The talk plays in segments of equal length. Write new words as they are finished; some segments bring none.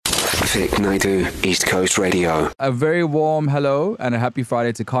Vic Naidoo, East Coast Radio. A very warm hello and a happy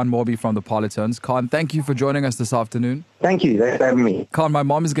Friday to Kahn Morbee from the Parlotones. Kahn, thank you for joining us this afternoon. Thank you. Thanks for having me. Kahn, my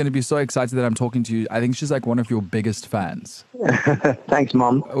mom is going to be so excited that I'm talking to you. I think she's like one of your biggest fans. Thanks,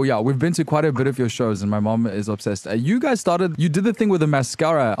 Mom. Oh, yeah. We've been to quite a bit of your shows and my mom is obsessed. You guys you did the thing with the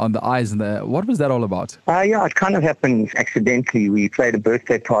mascara on the eyes. What was that all about? Yeah, it kind of happened accidentally. We played a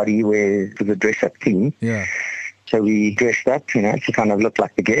birthday party where it was a dress-up team. Yeah. So we dressed up, to kind of look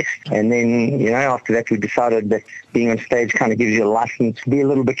like the guest. And then, after that we decided that being on stage kind of gives you a license to be a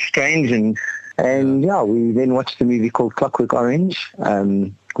little bit strange. And we then watched a movie called Clockwork Orange,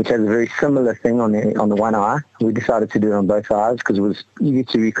 which has a very similar thing on the one eye. We decided to do it on both eyes because it was easy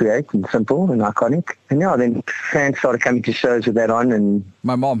to recreate and simple and iconic. And then fans started coming to shows with that on. And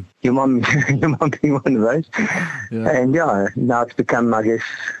my mom. Your mom being one of those. Yeah. And now it's become, I guess,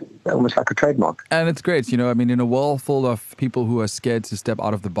 almost like a trademark. And it's great, in a world full of people who are scared to step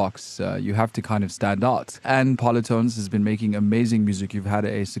out of the box, you have to kind of stand out. And Parlotones has been making amazing music. You've had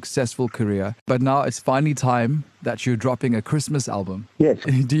a successful career, but now it's finally time that you're dropping a Christmas album. Yes.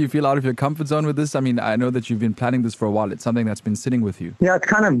 Do you feel out of your comfort zone with this? I know that you've been planning this for a while. It's something that's been sitting with you. Yeah, it's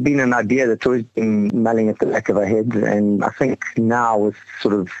kind of been an idea that's always been mulling at the back of our heads. And I think now with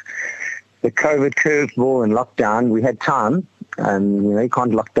sort of the COVID curveball and lockdown, we had time. And, you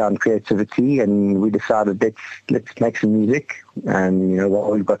can't lock down creativity, and we decided let's make some music, and,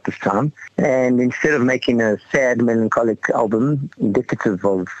 while we've got this time. And instead of making a sad, melancholic album indicative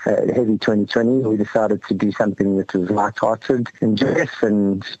of heavy 2020, we decided to do something that was light-hearted and joyous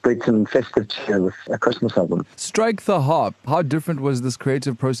and spread some festive cheer with a Christmas album. Strike The Harp. How different was this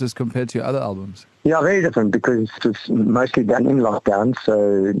creative process compared to your other albums? Yeah, very different because it was mostly done in lockdown.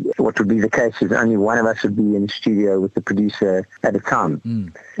 So what would be the case is only one of us would be in the studio with the producer at a time.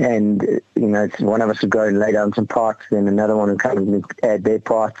 And, one of us would go and lay down some parts, then another one would kind of add their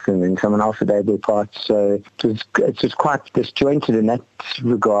parts, and then someone else would add their parts. So it's just quite disjointed in that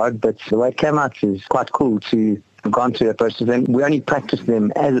regard, but the way it came out is quite cool to have gone through that process, and we only practiced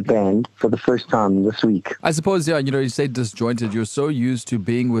them as a band for the first time this week. I suppose, you say disjointed. You're so used to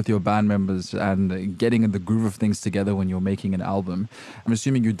being with your band members and getting in the groove of things together when you're making an album. I'm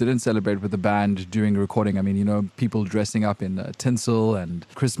assuming you didn't celebrate with the band during recording. People dressing up in tinsel and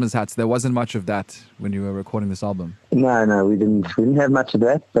Christmas hats. There wasn't much of that when you were recording this album. No, we didn't have much of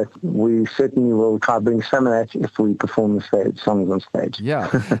that, but we certainly will try to bring some of that if we perform the songs on stage.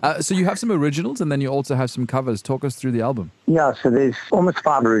 Yeah. So you have some originals and then you also have some covers. Talk us through the album. Yeah, so there's almost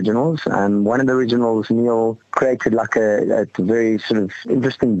 5 originals. One of the originals, Neil created like a very sort of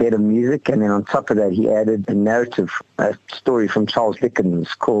interesting bed of music, and then on top of that he added a narrative, a story from Charles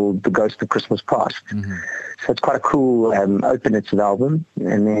Dickens called The Ghost of Christmas Past. Mm-hmm. So it's quite a cool opener to the album.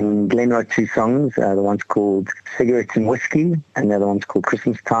 And then Glenn wrote 2 songs. The one's called Cigarettes and Whiskey, and the other one's called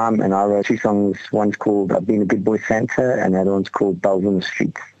Christmas Time. And I wrote 2 songs. One's called I've Been a Good Boy Santa, and the other one's called Bells on the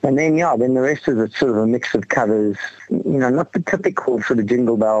Street. And then, then the rest is a sort of a mix of covers, not the typical sort of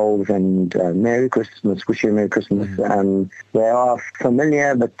Jingle Bells and Merry Christmas, Wish You a Merry Christmas. They are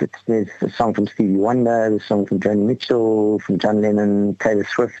familiar, but there's a song from Stevie Wonder, there's a song from Joni Mitchell, from John Lennon, Taylor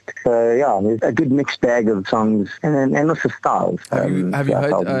Swift. So, there's a good mixed bag of songs and also styles. Have you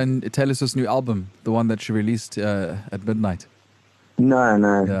heard Taylor Swift's new album, the one that she released at midnight?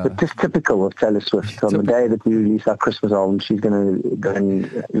 No. Yeah. But just typical of Taylor Swift. On the day that we release our Christmas album, she's going to go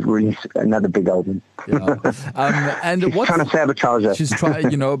and release another big album. Yeah. And she's trying to sabotage us. She's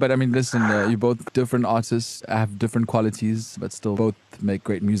trying, but listen, you're both different artists, have different qualities, but still both make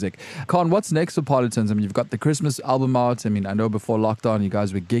great music. Kahn, what's next for Parlotones? You've got the Christmas album out. I know before lockdown, you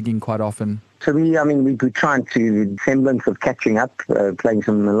guys were gigging quite often. So we're trying to semblance of catching up, playing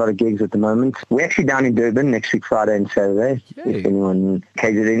a lot of gigs at the moment. We're actually down in Durban next week, Friday and Saturday. Yay. If anyone,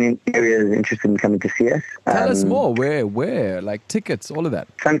 in any area is interested in coming to see us. Tell us more. Where? Like tickets, all of that.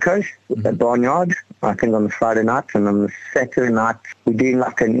 Suncoast, at Barnyard, I think on the Friday night. And on the Saturday night, we're doing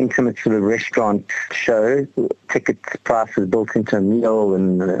like an intimate sort of restaurant show. Ticket price is built into a meal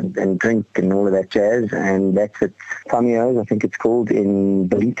and drink and all of that jazz. And that's at Famio's, I think it's called, in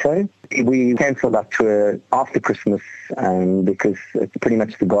Ballito. We cancelled our tour after Christmas because it's pretty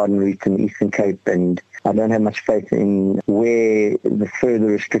much the Garden Route in the Eastern Cape, and I don't have much faith in where the further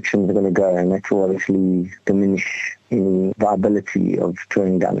restrictions are going to go, and that will obviously diminish any viability of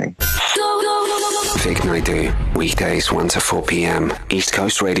touring down there. Vic Naidoo, weekdays 1 to 4 p.m. East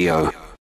Coast Radio.